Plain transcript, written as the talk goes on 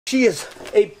She is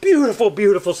a beautiful,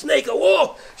 beautiful snake.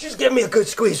 Whoa, she's giving me a good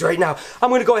squeeze right now. I'm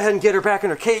gonna go ahead and get her back in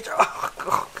her cage.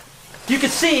 You can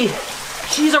see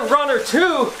she's a runner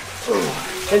too.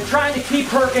 And trying to keep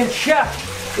her in check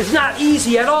is not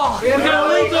easy at all. Watch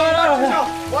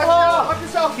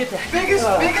yourself. Get that. Biggest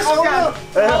guy.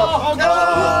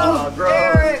 Oh,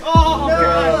 Eric. Oh,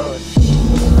 no.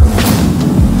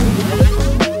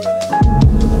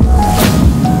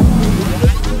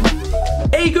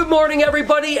 Hey, good morning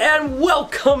everybody and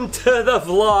welcome to the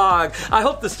vlog. I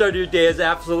hope the start of your day is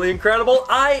absolutely incredible.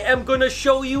 I am going to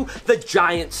show you the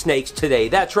giant snakes today.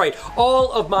 That's right,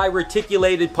 all of my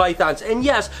reticulated pythons. And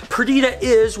yes, Perdita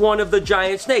is one of the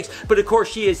giant snakes, but of course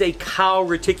she is a cow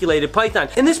reticulated python.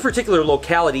 And this particular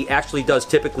locality actually does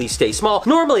typically stay small.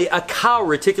 Normally a cow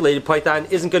reticulated python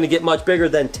isn't going to get much bigger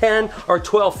than 10 or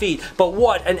 12 feet, but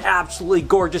what an absolutely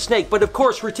gorgeous snake. But of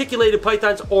course reticulated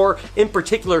pythons, or in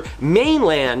particular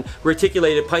mainland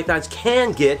reticulated pythons,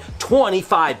 can get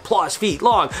 25 plus feet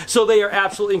long. So they are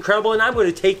absolutely incredible, and I'm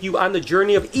going to take you on the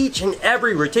journey of each and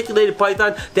every reticulated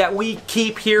python that we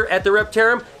keep here at the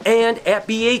Reptarium and at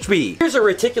BHB. Here's a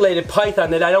reticulated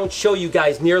python that I don't show you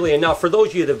guys nearly enough. For those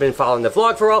of you that have been following the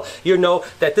vlog for a while, you know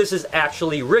that this is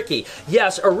actually Ricky.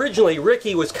 Yes, originally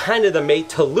Ricky was kind of the mate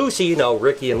to Lucy, you know,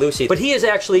 Ricky and Lucy, but he is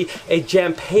actually a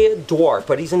Jampea dwarf,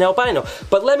 but he's an albino.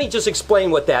 But let me just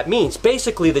explain what that means.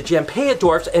 Basically, the Jampea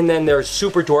dwarfs, and then there's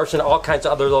super dwarfs and all kinds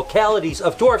of other localities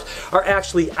of dwarfs, are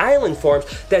actually island forms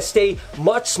that stay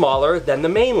much smaller than the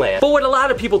mainland. But what a lot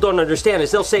of people don't understand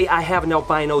is they'll say, I have an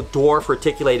albino dwarf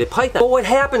reticulated python. But what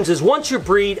happens is once you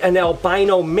breed an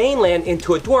albino mainland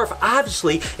into a dwarf,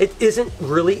 obviously it isn't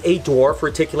really a dwarf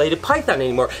reticulated python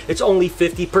anymore. It's only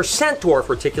 50% dwarf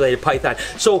reticulated python.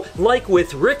 So like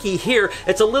with Ricky here,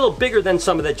 it's a little bigger than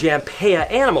some of the Jampea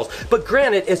animals. But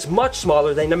granted, it's much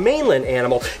smaller than the mainland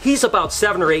animal. He's about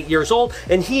 7 or 8 years old,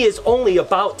 and he is only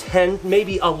about 10,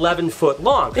 maybe 11 foot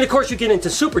long. And of course you get into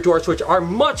super dwarfs, which are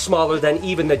much smaller than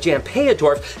even the Jampea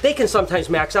dwarfs. They can sometimes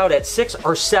max out at 6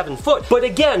 or 7 foot. But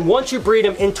again, once you breed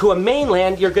them into a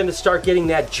mainland, you're going to start getting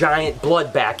that giant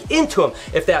blood back into them,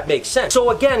 if that makes sense. So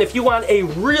again, if you want a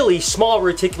really small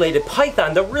reticulated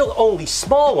python, the real only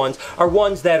small ones are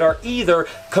ones that are either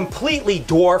completely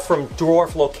dwarf from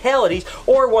dwarf localities,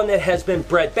 or one that has been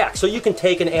bred back. So you can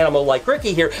take an animal like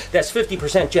Ricky here that's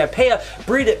 50% Jampea,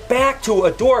 breed it back to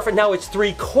a dwarf, and now it's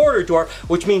 3/4 dwarf,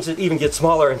 which means it even gets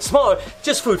smaller and smaller.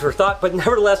 Just food for thought, but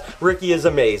nevertheless, Ricky is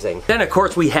amazing. Then of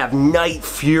course we have Night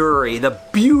Fury, the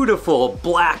beautiful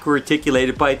black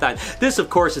reticulated python. This of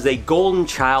course is a golden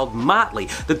child motley.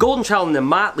 The golden child and the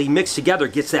motley mixed together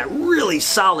gets that really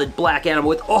solid black animal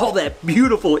with all that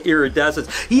beautiful iridescence.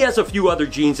 He has a few other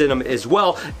genes in him as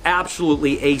well.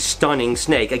 Absolutely a stunning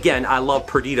snake. Again, I love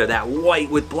Perdita, that white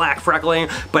with black freckling,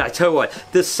 but I tell you what,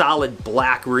 this solid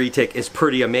black retic is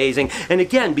pretty amazing. And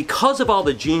again, because of all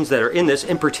the genes that are in this,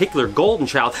 in particular golden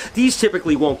child, these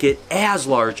typically won't get as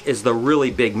large as the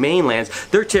really big mainlands.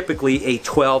 They're typically a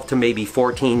 12 to maybe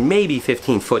 14, maybe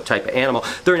 15 foot type of animal.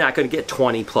 They're not going to get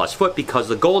 20 plus foot because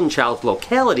the golden child's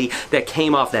locality that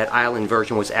came off that island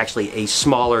version was actually a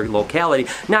smaller locality.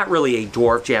 Not really a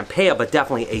dwarf Jampea, but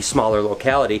definitely a smaller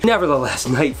locality. Nevertheless,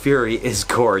 Night Fury is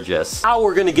gorgeous. Now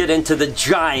we're going to get into the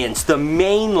giants, the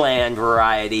mainland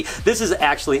variety. This is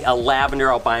actually a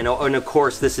lavender albino, and of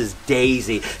course this is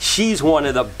Daisy. She's one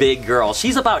of the big girls.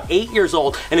 She's about 8 years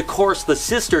old, and of course the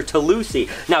sister to Lucy.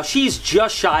 Now she's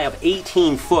just shy of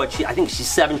 18 foot. I think she's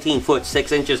 17 foot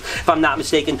 6 inches if I'm not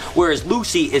mistaken, whereas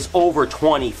Lucy is over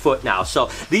 20 foot now. So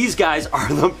these guys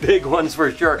are the big ones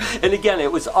for sure. And again,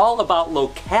 it was all about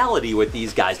locality with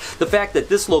these guys. The fact that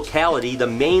this locality, the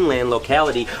mainland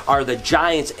locality, are the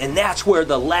giants, and that's where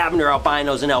the lavender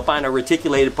albinos and albino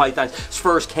reticulated pythons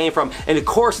first came from. And of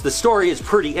course the story is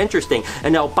pretty interesting.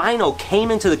 An albino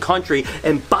came into the country,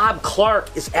 and Bob Clark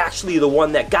is actually the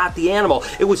one that got the animal.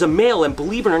 It was a male, and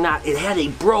believe it or not, it had a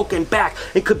broken back.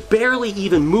 It could barely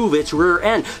even move its rear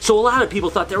end. So a lot of people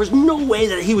thought there was no way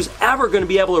that he was ever going to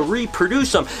be able to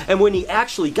reproduce them. And when he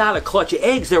actually got a clutch of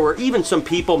eggs, there were even some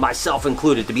people, myself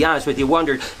included to be honest with you,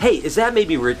 wondered, hey, is that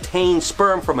maybe retained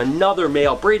sperm from another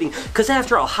male breeding? Because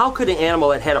after all, how could an animal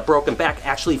that had a broken back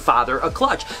actually father a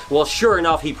clutch? Well, sure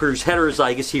enough, he produced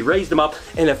heterozygous. He raised them up,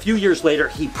 and a few years later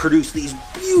he produced these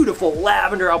beautiful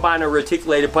lavender albino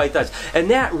reticulated pythons. And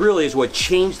that really is what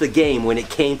changed the game when it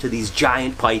came to these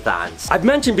giant pythons. pythons. I've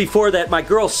mentioned before that my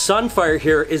girl Sunfire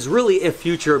here is really a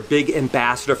future big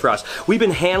ambassador for us. We've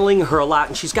been handling her a lot,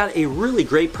 and she's got a really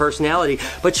great personality,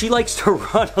 but she likes to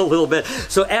run a little bit.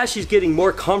 So as she's getting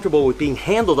more comfortable with being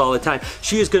handled all the time,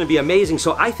 she is going to be amazing.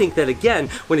 So I think that, again,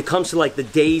 when it comes to like the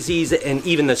daisies and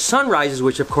even the sunrises,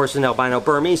 which of course is an albino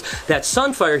Burmese, that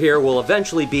Sunfire here will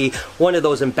eventually be one of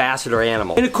those ambassador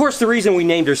animals. And of course, the reason we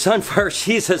named her Sunfire,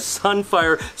 she's a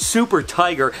Sunfire super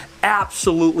tiger.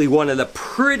 Absolutely one of the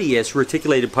prettiest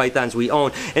reticulated pythons we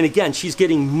own. And again, she's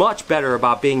getting much better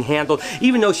about being handled.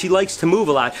 Even though she likes to move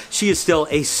a lot, she is still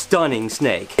a stunning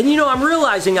snake. And you know, I'm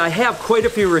realizing I have quite a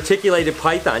few reticulated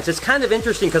pythons. It's kind of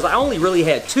interesting because I only really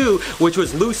had two, which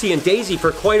was Lucy and Daisy,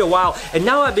 for quite a while. And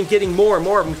now I've been getting more and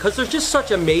more of them because they're just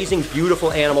such amazing,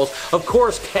 beautiful animals. Of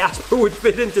course, Casper would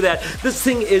fit into that. This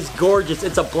thing is gorgeous.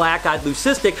 It's a black-eyed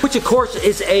leucistic, which of course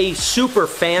is a super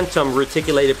phantom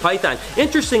reticulated python.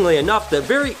 Interestingly enough, the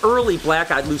very early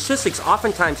black-eyed leucistics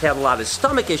oftentimes have a lot of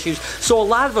stomach issues, so a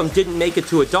lot of them didn't make it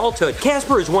to adulthood.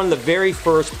 Casper is one of the very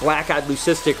first black-eyed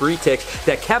leucistic retics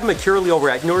that Kevin McCurley over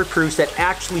at Nordcruise that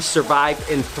actually survived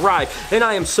and thrived. And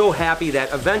I am so happy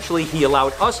that eventually he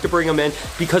allowed us to bring him in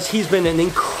because he's been an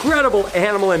incredible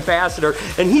animal ambassador,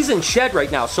 and he's in shed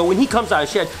right now. So when he comes out of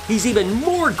shed, he's even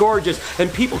more gorgeous,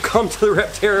 and people come to the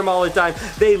reptarium all the time.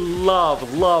 They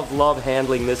love, love, love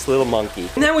handling this little monkey.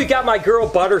 And then we got my girl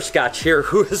Butterscotch here,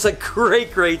 who is a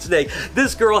great, great snake.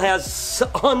 This girl has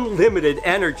unlimited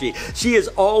energy. She is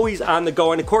always on the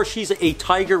go, and of course she's a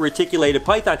tiger reticulated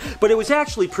python, but it was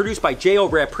actually produced by Jay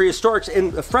over at Prehistorics,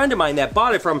 and a friend of mine that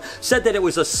bought it from said that it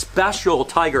was a special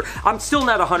tiger. I'm still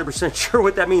not 100% sure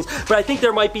what that means, but I think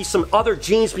there might be some other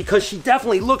genes because she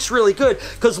definitely looks really good,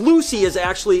 because Lucy is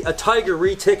actually a tiger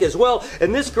retic as well,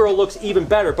 and this girl looks even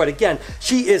better. But again,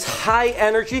 she is high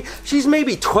energy. She's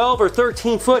maybe 12 or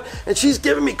 13 foot, and she's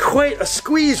giving me quite a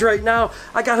squeeze right now.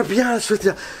 I gotta be honest with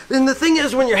you. And the thing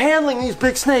is, when you're handling these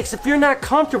big snakes, if you're not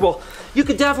comfortable, you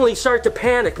could definitely start to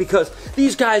panic because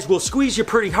these guys will squeeze you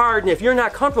pretty hard, and if you're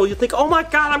not comfortable, you think, oh my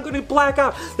God, I'm gonna black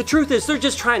out. The truth is, they're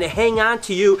just trying to hang on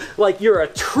to you like you're a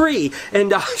tree,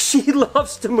 and she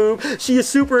loves to move. She is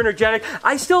super energetic.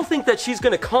 I still think that she's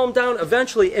gonna calm down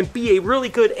eventually and be a really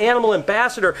good animal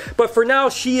ambassador, but for now,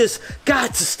 she has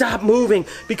got to stop moving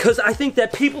because I think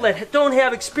that people that don't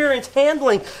have experience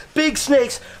handling big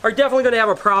snakes are definitely gonna have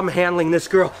a problem handling this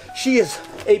girl. She is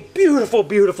a beautiful,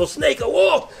 beautiful snake.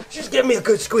 Whoa, she's giving me a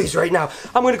good squeeze right now.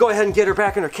 I'm gonna go ahead and get her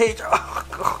back in her cage.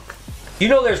 You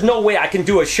know, there's no way I can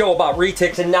do a show about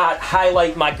retics and not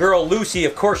highlight my girl Lucy.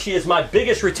 Of course, she is my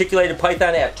biggest reticulated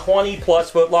python at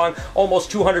 20+ foot long, almost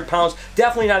 200 pounds.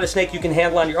 Definitely not a snake you can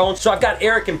handle on your own. So I've got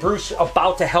Eric and Bruce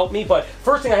about to help me, but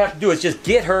first thing I have to do is just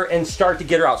get her and start to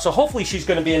get her out. So hopefully she's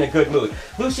gonna be in a good mood.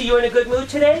 Lucy, you in a good mood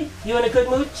today? You in a good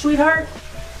mood, sweetheart?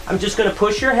 I'm just gonna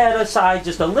push your head aside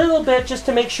just a little bit just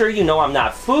to make sure you know I'm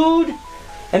not food.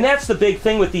 And that's the big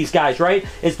thing with these guys, right?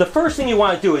 Is the first thing you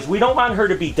want to do is we don't want her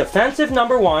to be defensive,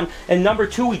 number one, and number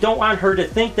two, we don't want her to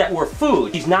think that we're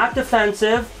food. She's not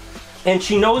defensive, and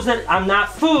she knows that I'm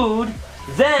not food,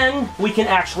 then we can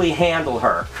actually handle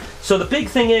her. So the big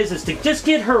thing is to just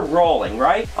get her rolling,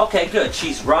 right? Okay, good.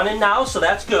 She's running now, so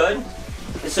that's good.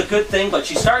 It's a good thing, but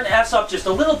she's starting to S up just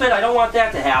a little bit. I don't want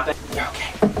that to happen. You're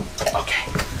okay. Okay.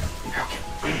 You're okay.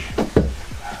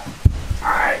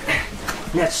 All right.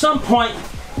 And at some point,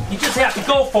 you just have to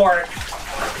go for it.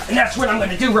 And that's what I'm going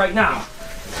to do right now.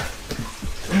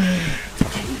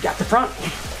 Okay, you got the front.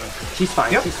 She's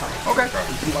fine. Yep. She's fine. Okay.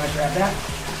 You want to grab that?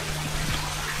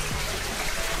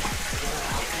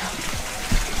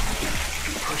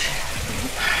 Push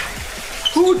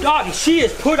it. Ooh, doggy, she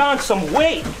has put on some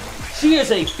weight. She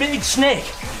is a big snake.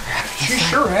 She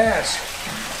sure has.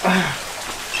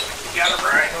 Got it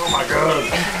right. Oh my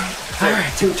God. All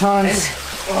right, 2 tons.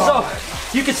 So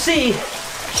you can see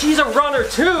she's a runner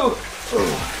too,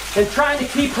 and trying to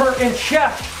keep her in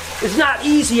check is not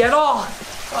easy at all.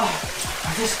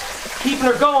 Just keeping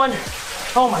her going.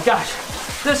 Oh my gosh,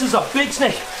 this is a big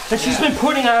snake, and she's been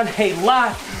putting on a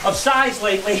lot of size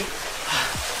lately.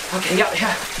 Okay,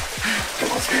 yeah.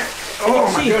 Come on.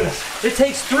 Oh my goodness. It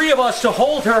takes 3 of us to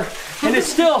hold her, and it's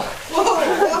still.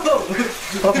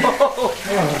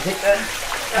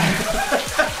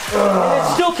 And it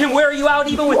still can wear you out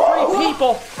even with 3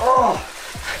 people.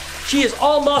 She is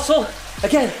all muscle.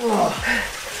 Again,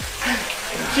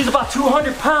 she's about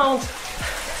 200 pounds,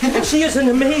 and she is an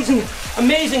amazing,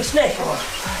 amazing snake.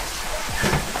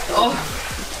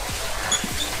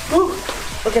 Ooh,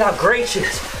 look at how great she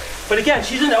is. But again,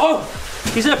 she's in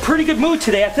a pretty good mood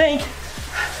today, I think.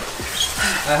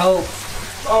 I hope.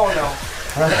 Oh no.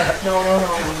 No.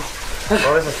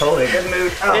 Oh, this is totally a good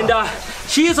mood. And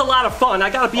she is a lot of fun. I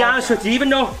gotta be honest with you, even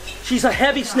though she's a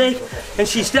heavy snake and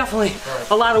she's definitely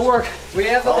a lot of work. We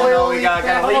have the oil leak. We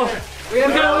got a leak. We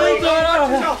got a leak going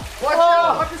on.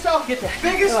 Watch yourself. Get that.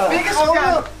 Biggest one.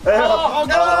 Oh,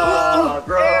 no.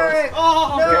 Gross.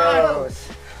 Oh, gross.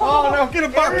 Oh, no. Get a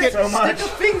bucket. So much.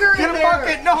 Stick a finger in there. Get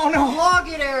a bucket. No. Log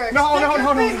it, Eric. No.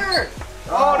 Finger.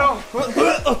 Oh,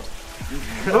 no.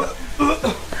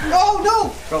 Oh,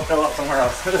 no. Go fill up somewhere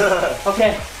else.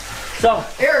 Okay, so.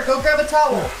 Eric, go grab a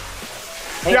towel.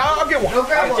 Yeah, I'll get one. Go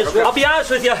grab one. I'll be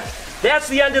honest with you, that's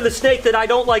the end of the snake that I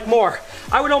don't like more.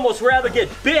 I would almost rather get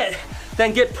bit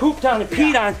than get pooped on and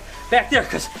peed on back there,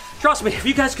 because trust me, if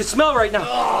you guys could smell right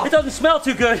now, it doesn't smell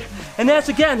too good. And that's,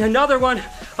 again, another one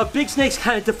of big snake's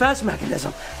kind of defense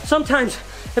mechanism. Sometimes,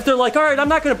 if they're like, all right, I'm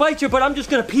not gonna bite you, but I'm just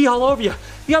gonna pee all over you.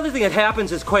 The other thing that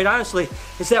happens is, quite honestly,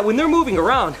 is that when they're moving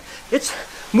around, it's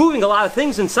moving a lot of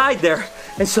things inside there.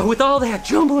 And so with all that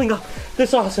jumbling up,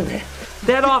 this awesome, man,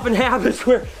 that often happens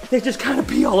where they just kind of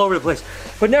pee all over the place.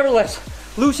 But nevertheless,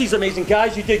 Lucy's amazing.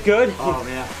 Guys, you did good. Oh,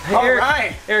 man. Eric, All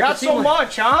right. Eric, Not so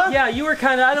much, huh? Yeah, you were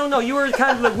kind of, I don't know, you were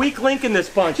kind of the weak link in this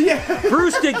bunch. Yeah.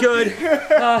 Bruce did good.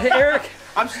 Eric.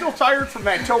 I'm still tired from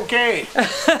that tokay.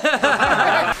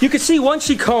 You can see once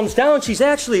she calms down, she's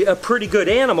actually a pretty good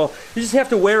animal. You just have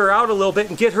to wear her out a little bit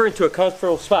and get her into a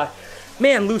comfortable spot.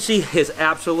 Man, Lucy is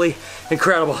absolutely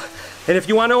incredible. And if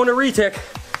you want to own a retic,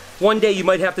 one day you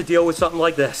might have to deal with something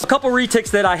like this. A couple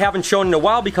retics that I haven't shown in a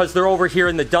while because they're over here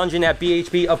in the dungeon at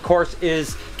BHB, of course,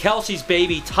 is Kelsey's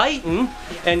baby Titan.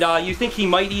 And you think he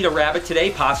might eat a rabbit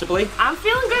today, possibly? I'm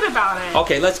feeling good about it.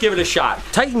 Okay, let's give it a shot.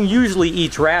 Titan usually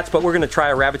eats rats, but we're gonna try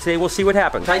a rabbit today. We'll see what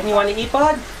happens. Titan, you want to eat,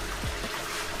 bud?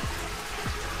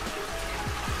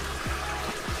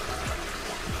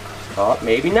 Oh,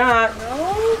 maybe not.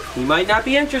 No? He might not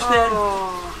be interested.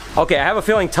 Oh. Okay, I have a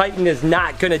feeling Titan is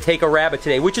not gonna take a rabbit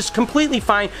today, which is completely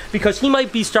fine because he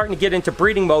might be starting to get into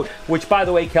breeding mode, which, by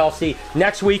the way, Kelsey,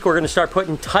 next week we're gonna start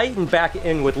putting Titan back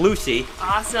in with Lucy.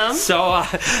 Awesome. So,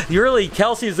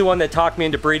 Kelsey is the one that talked me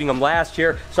into breeding him last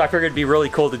year, so I figured it'd be really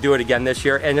cool to do it again this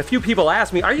year. And a few people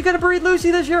asked me, are you gonna breed Lucy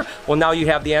this year? Well, now you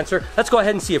have the answer. Let's go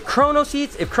ahead and see if Kronos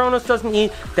eats. If Kronos doesn't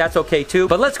eat, that's okay too,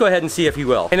 but let's go ahead and see if he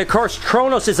will. And of course,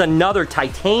 Kronos is another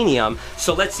titanium,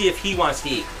 so let's see if he wants to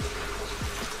eat.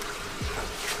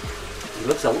 He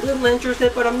looks a little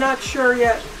interested, but I'm not sure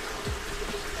yet.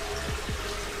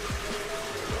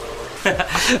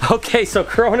 Okay, so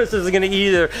Kronos isn't gonna eat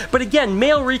either. But again,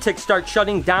 male retics start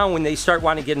shutting down when they start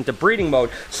wanting to get into breeding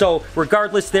mode. So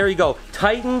regardless, there you go.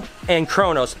 Titan and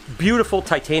Kronos, beautiful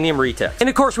titanium retics. And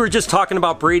of course, we were just talking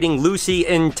about breeding Lucy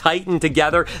and Titan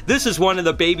together. This is one of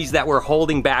the babies that we're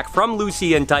holding back from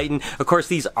Lucy and Titan. Of course,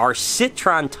 these are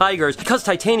Citron tigers. Because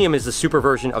titanium is the super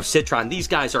version of Citron, these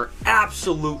guys are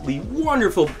absolutely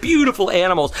wonderful, beautiful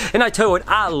animals. And I tell you what,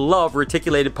 I love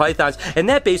reticulated pythons. And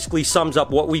that basically sums up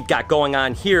what we've got going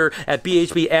on here at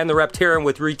BHB and the Reptarium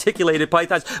with reticulated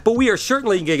pythons, but we are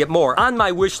certainly gonna get more. On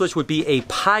my wish list would be a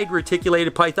pied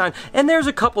reticulated python, and there's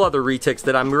a couple other retics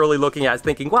that I'm really looking at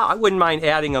thinking, wow, I wouldn't mind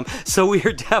adding them. So we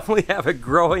are definitely have a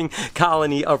growing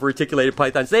colony of reticulated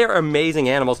pythons. They are amazing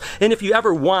animals, and if you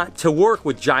ever want to work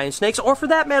with giant snakes, or for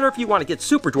that matter, if you want to get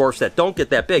super dwarfs that don't get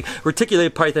that big,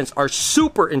 reticulated pythons are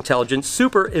super intelligent,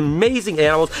 super amazing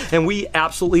animals, and we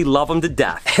absolutely love them to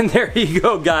death. And there you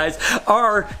go, guys,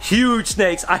 our huge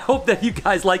snakes. I hope that you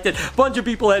guys liked it. A bunch of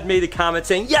people had made a comment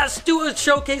saying, yes, do a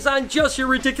showcase on just your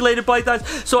reticulated pythons.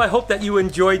 So I hope that you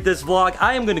enjoyed this vlog.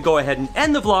 I am going to go ahead and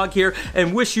end the vlog here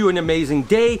and wish you an amazing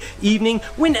day, evening,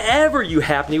 whenever you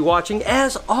happen to be watching.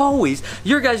 As always,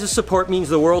 your guys' support means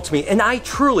the world to me, and I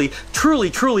truly, truly,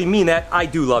 truly mean that. I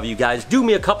do love you guys. Do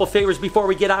me a couple favors before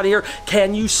we get out of here.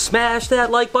 Can you smash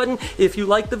that like button if you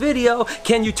like the video?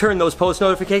 Can you turn those post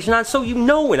notifications on so you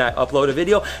know when I upload a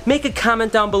video? Make a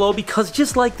comment down below, because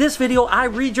just like this video, I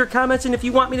read your comments, and if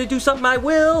you want me to do something, I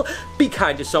will. Be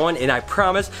kind to someone, and I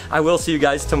promise I will see you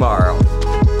guys tomorrow.